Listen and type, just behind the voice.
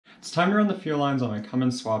It's time to run the fuel lines on my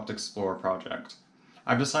Cummins swapped Explorer project.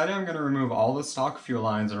 I've decided I'm going to remove all the stock fuel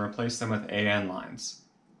lines and replace them with AN lines.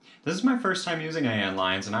 This is my first time using AN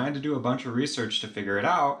lines, and I had to do a bunch of research to figure it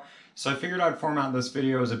out, so I figured I'd format this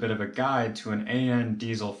video as a bit of a guide to an AN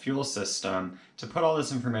diesel fuel system to put all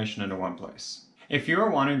this information into one place. If you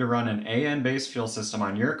are wanting to run an AN-based fuel system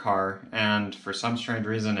on your car, and for some strange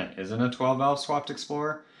reason it isn't a 12-valve swapped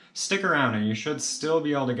Explorer, stick around and you should still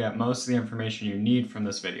be able to get most of the information you need from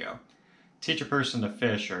this video. Teach a person to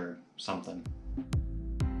fish or something.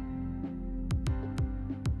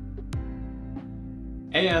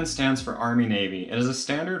 AN stands for Army Navy. It is a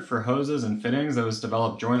standard for hoses and fittings that was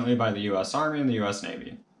developed jointly by the US Army and the US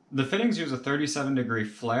Navy. The fittings use a 37-degree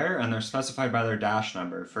flare and they're specified by their dash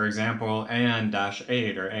number, for example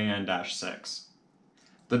AN-8 or AN-6.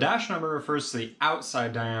 The dash number refers to the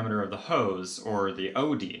outside diameter of the hose, or the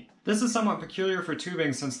OD. This is somewhat peculiar for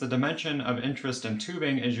tubing since the dimension of interest in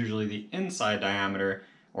tubing is usually the inside diameter,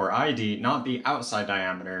 or ID, not the outside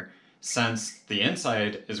diameter, since the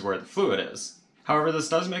inside is where the fluid is. However, this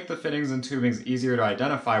does make the fittings and tubings easier to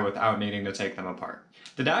identify without needing to take them apart.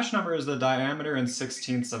 The dash number is the diameter in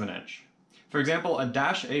 1/16 of an inch. For example, a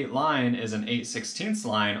 -8 line is an 8/16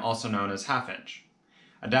 line, also known as ½ inch.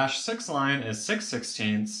 A -6 line is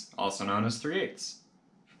 6/16, also known as 3/8.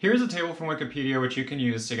 Here's a table from Wikipedia which you can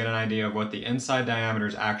use to get an idea of what the inside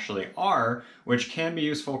diameters actually are, which can be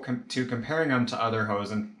useful to comparing them to other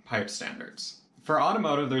hose and pipe standards. For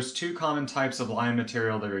automotive, there's two common types of line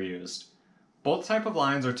material that are used. Both types of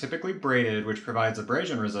lines are typically braided, which provides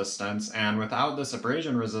abrasion resistance, and without this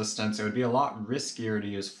abrasion resistance, it would be a lot riskier to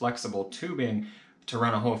use flexible tubing to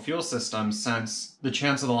run a whole fuel system, since the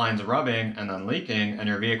chance of the lines rubbing and then leaking and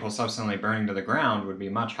your vehicle subsequently burning to the ground would be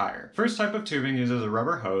much higher. First type of tubing uses a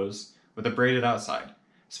rubber hose with a braided outside.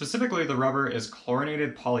 Specifically, the rubber is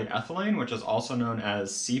chlorinated polyethylene, which is also known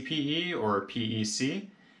as CPE or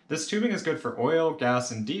PEC. This tubing is good for oil,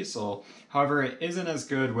 gas, and diesel, however it isn't as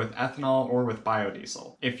good with ethanol or with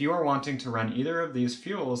biodiesel. If you are wanting to run either of these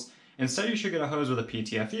fuels, instead you should get a hose with a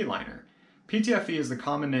PTFE liner. PTFE is the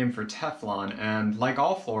common name for Teflon, and like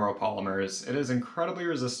all fluoropolymers, it is incredibly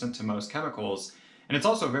resistant to most chemicals, and it's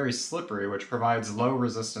also very slippery, which provides low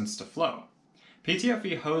resistance to flow.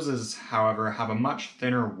 PTFE hoses, however, have a much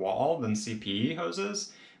thinner wall than CPE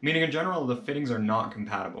hoses, meaning in general the fittings are not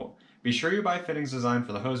compatible. Be sure you buy fittings designed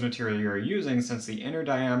for the hose material you are using, since the inner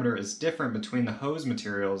diameter is different between the hose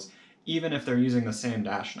materials, even if they're using the same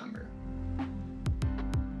dash number.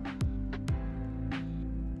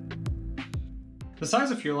 The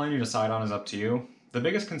size of fuel line you decide on is up to you. The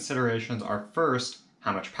biggest considerations are first,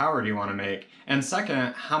 how much power do you want to make, and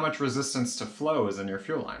second, how much resistance to flow is in your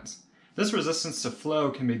fuel lines. This resistance to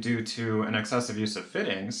flow can be due to an excessive use of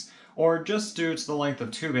fittings, or just due to the length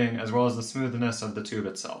of tubing as well as the smoothness of the tube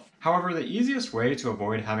itself. However, the easiest way to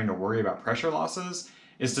avoid having to worry about pressure losses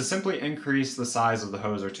is to simply increase the size of the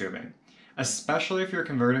hose or tubing. Especially if you're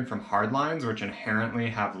converting from hard lines, which inherently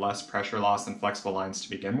have less pressure loss than flexible lines to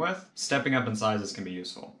begin with, stepping up in sizes can be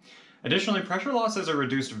useful. Additionally, pressure losses are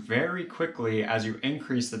reduced very quickly as you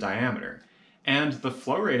increase the diameter, and the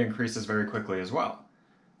flow rate increases very quickly as well.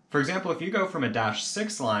 For example, if you go from a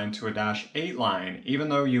 -6 line to a -8 line, even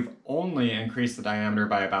though you've only increased the diameter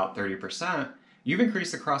by about 30%, you've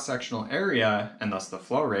increased the cross-sectional area, and thus the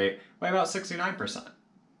flow rate, by about 69%.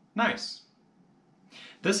 Nice.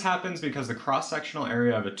 This happens because the cross-sectional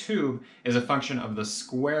area of a tube is a function of the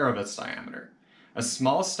square of its diameter. A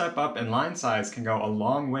small step up in line size can go a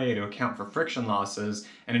long way to account for friction losses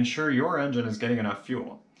and ensure your engine is getting enough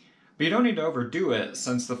fuel. But you don't need to overdo it,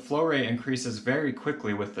 since the flow rate increases very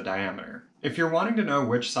quickly with the diameter. If you're wanting to know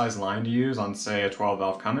which size line to use on, say, a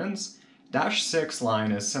 12-valve Cummins, -6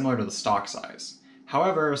 line is similar to the stock size.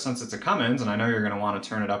 However, since it's a Cummins, and I know you're going to want to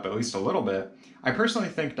turn it up at least a little bit, I personally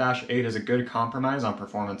think -8 is a good compromise on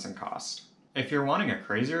performance and cost. If you're wanting a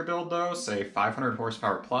crazier build though, say 500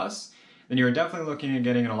 horsepower plus, then you're definitely looking at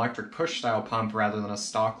getting an electric push-style pump rather than a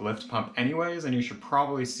stock lift pump anyways, and you should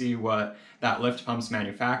probably see what that lift pump's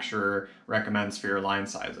manufacturer recommends for your line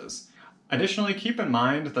sizes. Additionally, keep in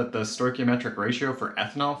mind that the stoichiometric ratio for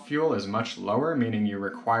ethanol fuel is much lower, meaning you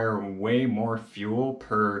require way more fuel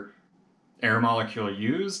per air molecule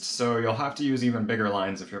used, so you'll have to use even bigger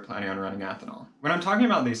lines if you're planning on running ethanol. When I'm talking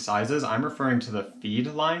about these sizes, I'm referring to the feed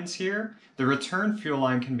lines here. The return fuel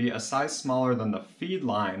line can be a size smaller than the feed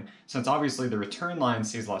line, since obviously the return line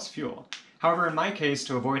sees less fuel. However, in my case,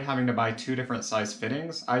 to avoid having to buy two different size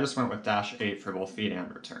fittings, I just went with -8 for both feed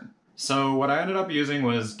and return. So what I ended up using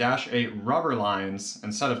was -8 rubber lines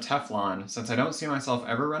instead of Teflon, since I don't see myself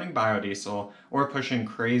ever running biodiesel or pushing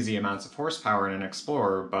crazy amounts of horsepower in an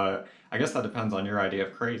Explorer, but I guess that depends on your idea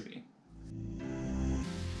of crazy.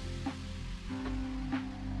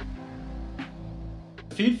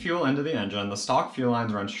 To feed fuel into the engine, the stock fuel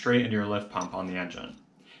lines run straight into your lift pump on the engine.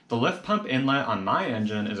 The lift pump inlet on my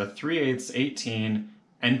engine is a 3/8 18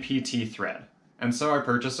 NPT thread, and so I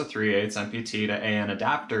purchased a 3/8 NPT to AN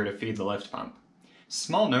adapter to feed the lift pump.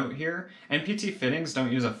 Small note here, NPT fittings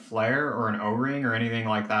don't use a flare or an O-ring or anything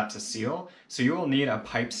like that to seal, so you will need a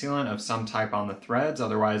pipe sealant of some type on the threads,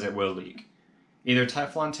 otherwise it will leak. Either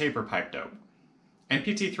Teflon tape or pipe dope.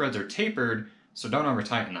 NPT threads are tapered, so don't over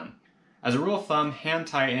tighten them. As a rule of thumb, hand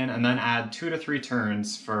tighten and then add 2 to 3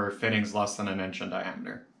 turns for fittings less than 1 inch in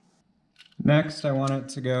diameter. Next, I want it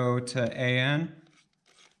to go to AN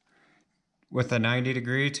with a 90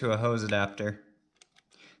 degree to a hose adapter.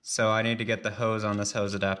 So I need to get the hose on this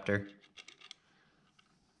hose adapter.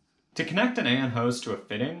 To connect an AN hose to a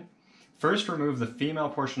fitting, first remove the female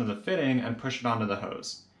portion of the fitting and push it onto the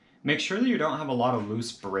hose. Make sure that you don't have a lot of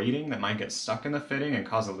loose braiding that might get stuck in the fitting and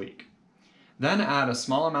cause a leak. Then add a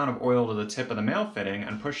small amount of oil to the tip of the male fitting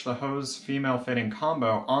and push the hose-female fitting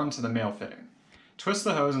combo onto the male fitting. Twist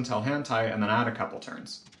the hose until hand tight and then add a couple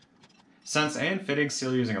turns. Since AN fittings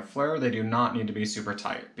seal using a flare, they do not need to be super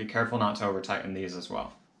tight. Be careful not to over tighten these as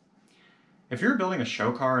well. If you're building a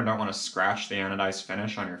show car and don't want to scratch the anodized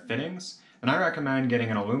finish on your fittings, then I recommend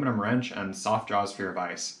getting an aluminum wrench and soft jaws for your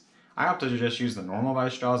vise. I opted to just use the normal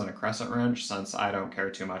vice jaws and a crescent wrench since I don't care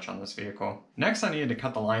too much on this vehicle. Next, I needed to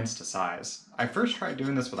cut the lines to size. I first tried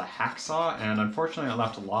doing this with a hacksaw, and unfortunately it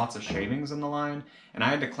left lots of shavings in the line, and I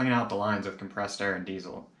had to clean out the lines with compressed air and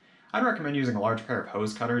diesel. I'd recommend using a large pair of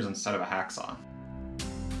hose cutters instead of a hacksaw.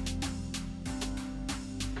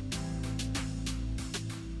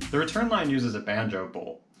 The return line uses a banjo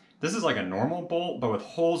bolt. This is like a normal bolt, but with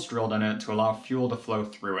holes drilled in it to allow fuel to flow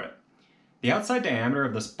through it. The outside diameter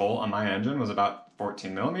of this bolt on my engine was about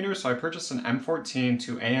 14 millimeters, so I purchased an M14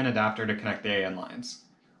 to AN adapter to connect the AN lines.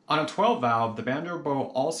 On a 12 valve, the banjo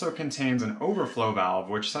bolt also contains an overflow valve,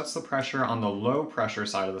 which sets the pressure on the low pressure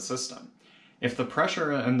side of the system. If the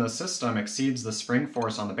pressure in the system exceeds the spring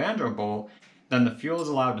force on the banjo bolt, then the fuel is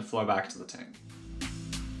allowed to flow back to the tank.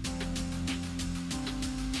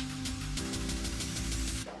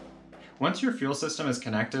 Once your fuel system is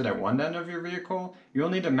connected at one end of your vehicle, you'll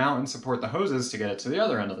need to mount and support the hoses to get it to the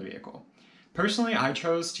other end of the vehicle. Personally, I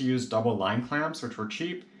chose to use double line clamps, which were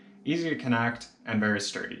cheap, easy to connect, and very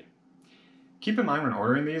sturdy. Keep in mind when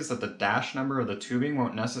ordering these that the dash number of the tubing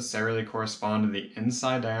won't necessarily correspond to the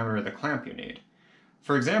inside diameter of the clamp you need.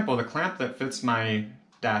 For example, the clamp that fits my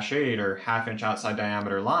dash 8 or half-inch outside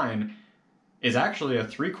diameter line is actually a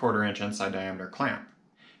 3/4 inch inside diameter clamp.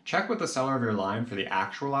 Check with the seller of your line for the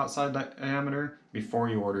actual outside diameter before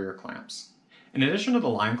you order your clamps. In addition to the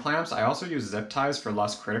line clamps, I also use zip ties for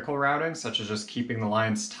less critical routing, such as just keeping the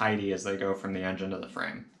lines tidy as they go from the engine to the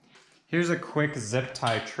frame. Here's a quick zip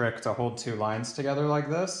tie trick to hold 2 lines together like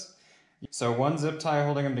this. So one zip tie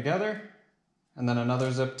holding them together, and then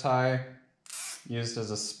another zip tie used as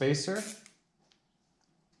a spacer.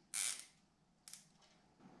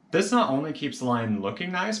 This not only keeps the line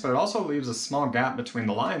looking nice, but it also leaves a small gap between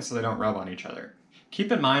the lines so they don't rub on each other.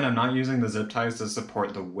 Keep in mind I'm not using the zip ties to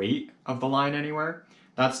support the weight of the line anywhere.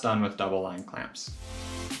 That's done with double line clamps.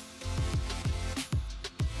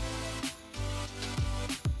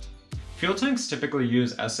 Fuel tanks typically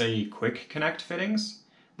use SAE Quick Connect fittings.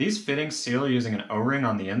 These fittings seal using an O-ring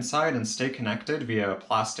on the inside and stay connected via a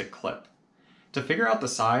plastic clip. To figure out the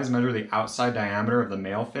size, measure the outside diameter of the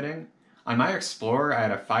male fitting. On my Explorer, I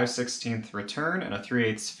had a 5/16 return and a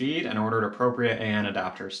 3/8 feed and ordered appropriate AN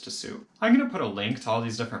adapters to suit. I'm going to put a link to all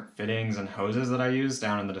these different fittings and hoses that I use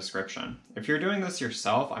down in the description. If you're doing this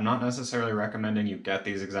yourself, I'm not necessarily recommending you get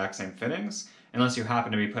these exact same fittings, unless you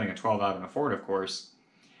happen to be putting a 12 valve in a Ford, of course.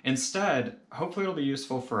 Instead, hopefully it'll be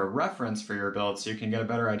useful for a reference for your build so you can get a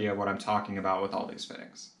better idea of what I'm talking about with all these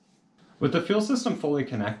fittings. With the fuel system fully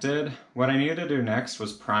connected, what I needed to do next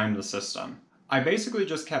was prime the system. I basically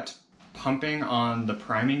just kept pumping on the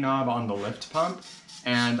priming knob on the lift pump,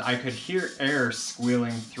 and I could hear air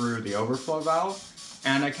squealing through the overflow valve,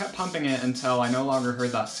 and I kept pumping it until I no longer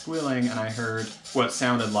heard that squealing and I heard what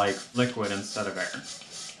sounded like liquid instead of air.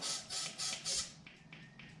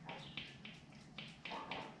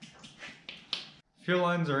 Fuel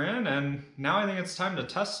lines are in, and now I think it's time to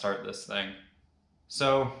test start this thing.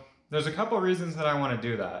 So there's a couple reasons that I want to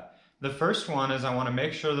do that. The first one is I want to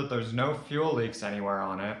make sure that there's no fuel leaks anywhere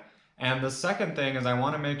on it. And the second thing is I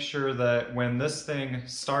want to make sure that when this thing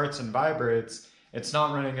starts and vibrates, it's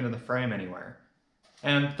not running into the frame anywhere.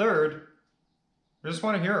 And third, I just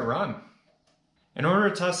want to hear it run. In order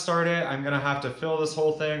to test start it, I'm gonna have to fill this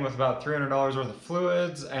whole thing with about $300 worth of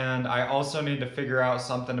fluids, and I also need to figure out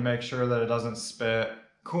something to make sure that it doesn't spit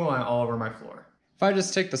coolant all over my floor. If I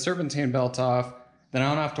just take the serpentine belt off, then I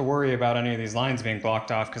don't have to worry about any of these lines being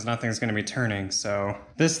blocked off because nothing's gonna be turning, so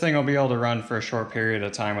this thing will be able to run for a short period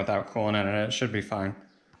of time without coolant in it. It should be fine.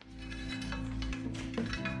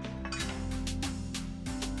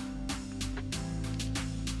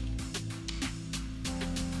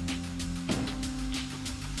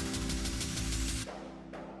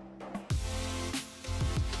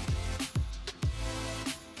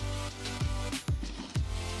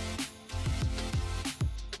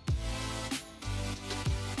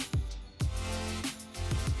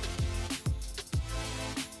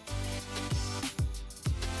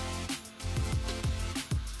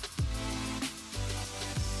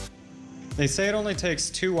 They say it only takes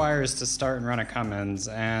 2 wires to start and run a Cummins,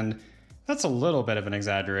 and that's a little bit of an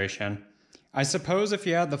exaggeration. I suppose if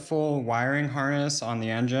you had the full wiring harness on the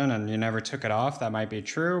engine and you never took it off, that might be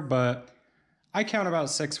true, but I count about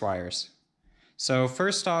 6 wires. So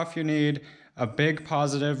first off, you need a big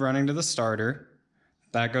positive running to the starter.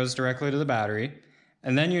 That goes directly to the battery.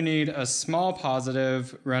 And then you need a small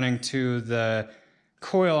positive running to the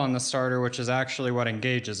coil on the starter, which is actually what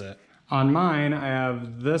engages it. On mine, I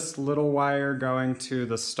have this little wire going to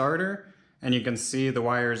the starter, and you can see the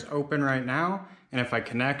wire's open right now. And if I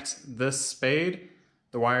connect this spade,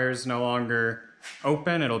 the wire's no longer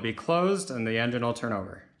open, it'll be closed, and the engine will turn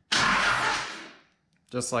over.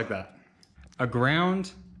 Just like that. A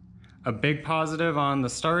ground, a big positive on the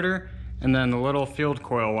starter, and then the little field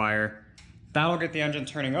coil wire. That'll get the engine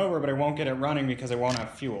turning over, but it won't get it running because it won't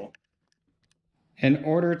have fuel. In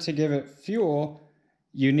order to give it fuel,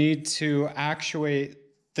 you need to actuate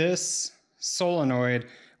this solenoid,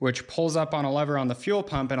 which pulls up on a lever on the fuel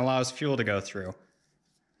pump and allows fuel to go through.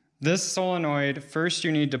 This solenoid, first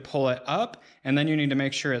you need to pull it up, and then you need to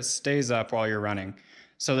make sure it stays up while you're running.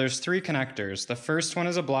 So there's 3 connectors. The first one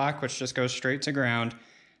is a black, which just goes straight to ground.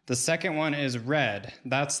 The second one is red.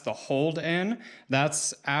 That's the hold in.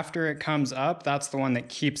 That's after it comes up, that's the one that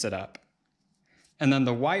keeps it up. And then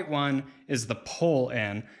the white one is the pull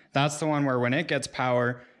in. That's the one where when it gets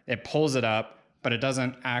power, it pulls it up, but it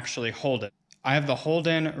doesn't actually hold it. I have the hold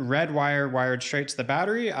in red wire wired straight to the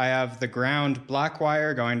battery. I have the ground black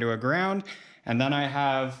wire going to a ground. And then I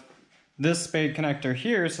have this spade connector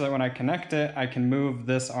here so that when I connect it, I can move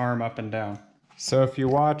this arm up and down. So if you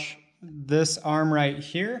watch this arm right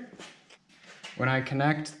here, when I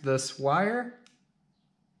connect this wire,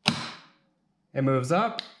 it moves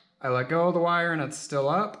up. I let go of the wire and it's still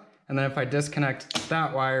up. And then if I disconnect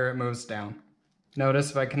that wire, it moves down.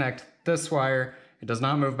 Notice if I connect this wire, it does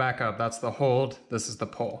not move back up. That's the hold, this is the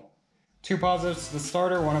pull. 2 positives to the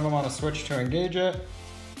starter, one of them on a switch to engage it,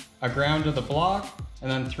 a ground to the block, and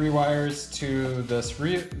then 3 wires to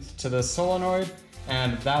this solenoid,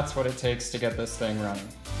 and that's what it takes to get this thing running.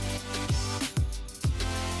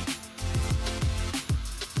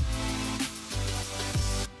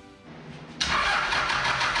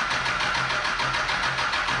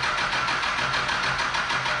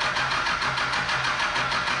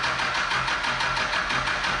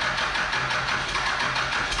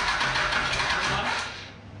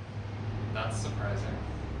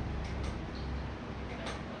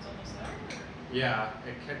 Yeah,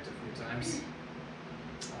 it kicked a few times.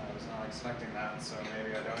 I was not expecting that, so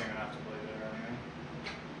maybe I don't even have to bleed it or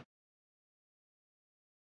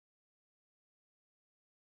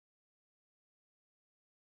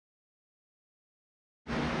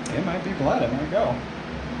anything. It might be blood, it might go.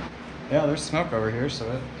 Yeah, there's smoke over here, so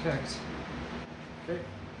it kicked. Okay.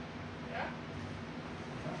 Yeah.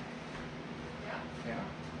 Yeah. Yeah.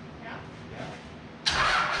 Yeah. Yeah.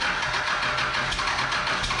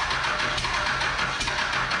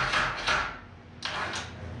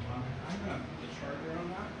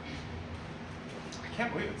 I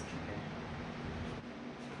can't believe it's kicking.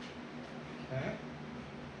 Okay.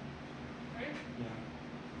 Right? Yeah.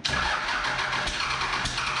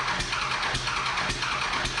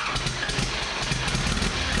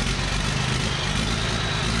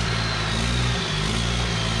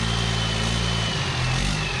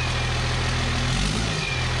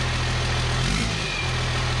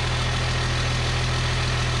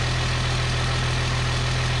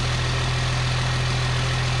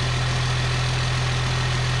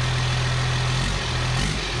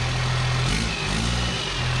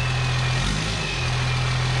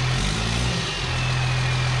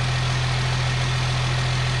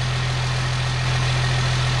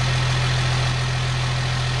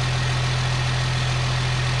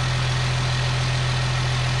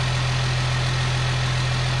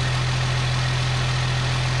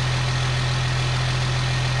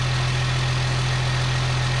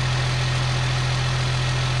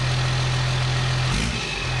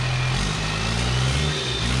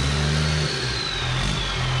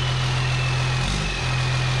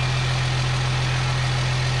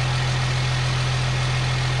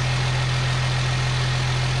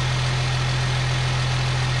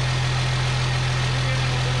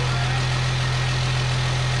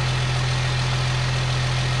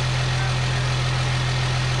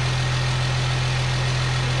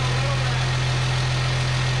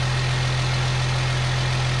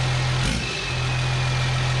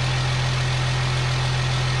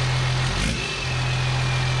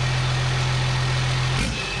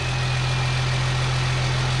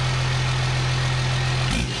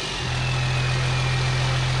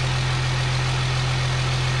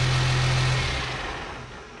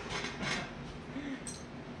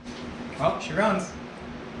 Oh, she runs.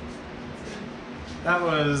 That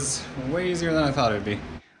was way easier than I thought it would be.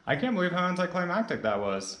 I can't believe how anticlimactic that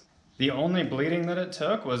was. The only bleeding that it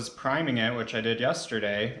took was priming it, which I did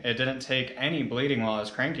yesterday. It didn't take any bleeding while I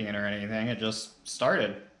was cranking it or anything. It just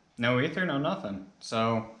started. No ether, no nothing.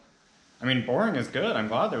 So, I mean, boring is good. I'm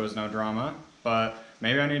glad there was no drama, but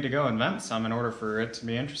maybe I need to go invent some in order for it to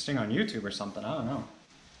be interesting on YouTube or something. I don't know.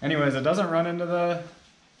 Anyways, it doesn't run into the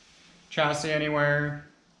chassis anywhere.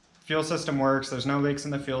 Fuel system works. There's no leaks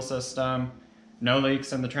in the fuel system. No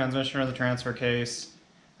leaks in the transmission or the transfer case.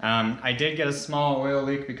 I did get a small oil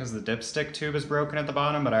leak because the dipstick tube is broken at the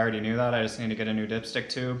bottom, but I already knew that. I just need to get a new dipstick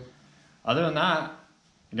tube. Other than that,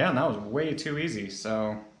 again, that was way too easy,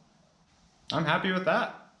 so I'm happy with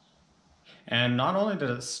that. And not only did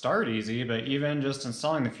it start easy, but even just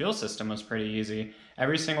installing the fuel system was pretty easy.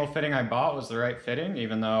 Every single fitting I bought was the right fitting,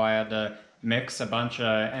 even though I had to mix a bunch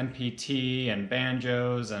of NPT and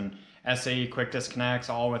banjos and SAE quick disconnects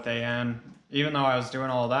all with AN. Even though I was doing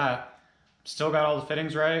all that, still got all the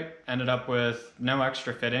fittings right, ended up with no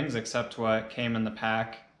extra fittings except what came in the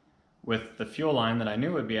pack with the fuel line that I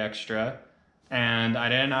knew would be extra, and I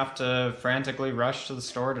didn't have to frantically rush to the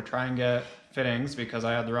store to try and get fittings because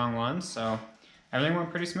I had the wrong ones, so everything went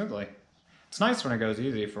pretty smoothly. It's nice when it goes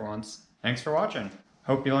easy for once. Thanks for watching.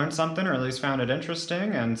 Hope you learned something or at least found it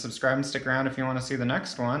interesting, and subscribe and stick around if you want to see the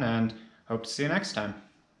next one, and hope to see you next time.